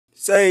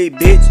Say,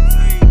 bitch,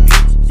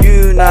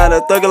 you not a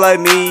thugger like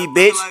me,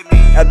 bitch.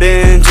 I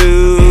been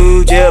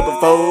to jail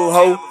before,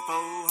 ho.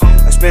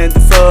 I spent the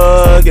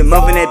fucking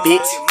month in that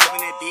bitch.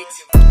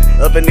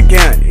 Up in the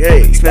county,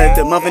 hey, spent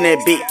the month in that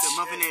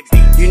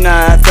bitch. You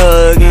not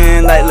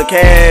thuggin' like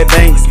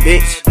LilCashBankz,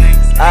 bitch.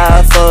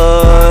 I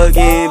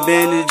fucking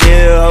been to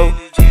jail, ho.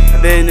 I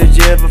been to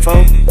jail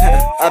before.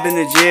 I been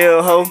to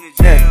jail, ho.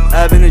 Yeah,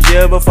 I been to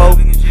jail before.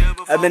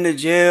 I been to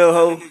jail,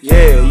 ho.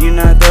 Yeah, you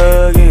not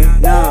thuggin',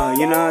 nah,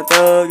 you not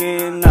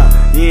thuggin',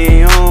 nah. You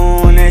ain't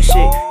on that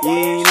shit, you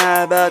ain't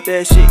not about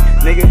that shit,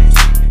 nigga.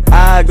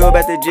 I go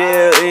back to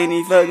jail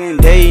any fucking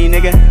day,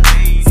 nigga.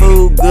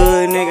 Food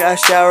good, nigga, I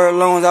shower as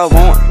long as I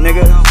want,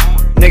 nigga.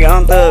 Nigga,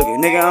 I'm thuggin',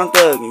 nigga, I'm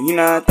thuggin', you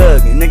not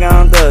thuggin', nigga,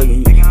 I'm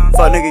thuggin'.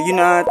 Fuck nigga, you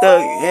not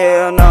thuggin',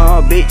 hell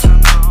no, bitch.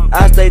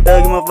 I stay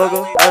thuggin',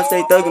 motherfucker, I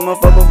stay thuggin',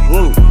 motherfucker,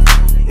 ooh.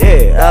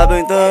 Yeah, I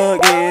been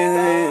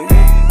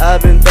thuggin', I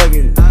been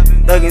thuggin'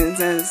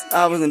 since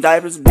I was in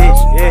diapers,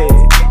 bitch, yeah.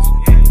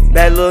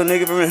 Bad little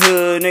nigga from the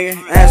hood, nigga,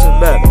 answer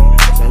back.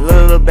 It's a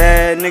little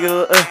bad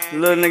nigga,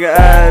 little nigga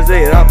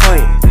Isaiah, I'm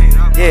playing.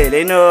 Yeah,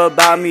 they know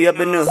about me up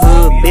in the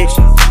hood, bitch.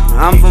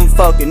 I'm from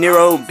fucking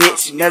Nero,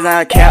 bitch, that's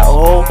not a cat,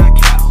 ho.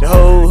 The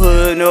whole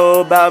hood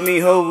know about me,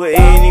 ho, but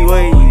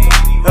anyway.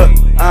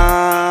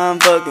 I'm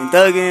fucking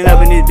thuggin'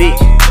 up in this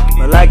bitch.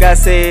 But like I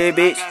said,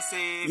 bitch,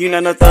 you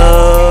not no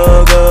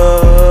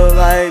thugger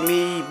like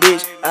me,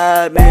 bitch.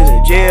 I been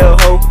to jail,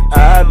 ho.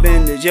 I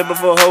been to jail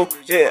before, ho.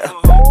 Yeah,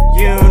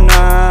 you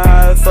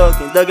not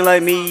fucking thuggin'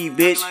 like me,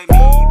 bitch.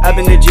 I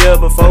been to jail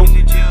before.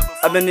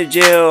 I been to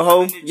jail,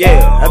 ho.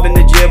 Yeah, I been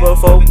to jail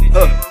before.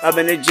 I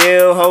been to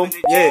jail, ho.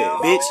 Yeah,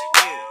 bitch.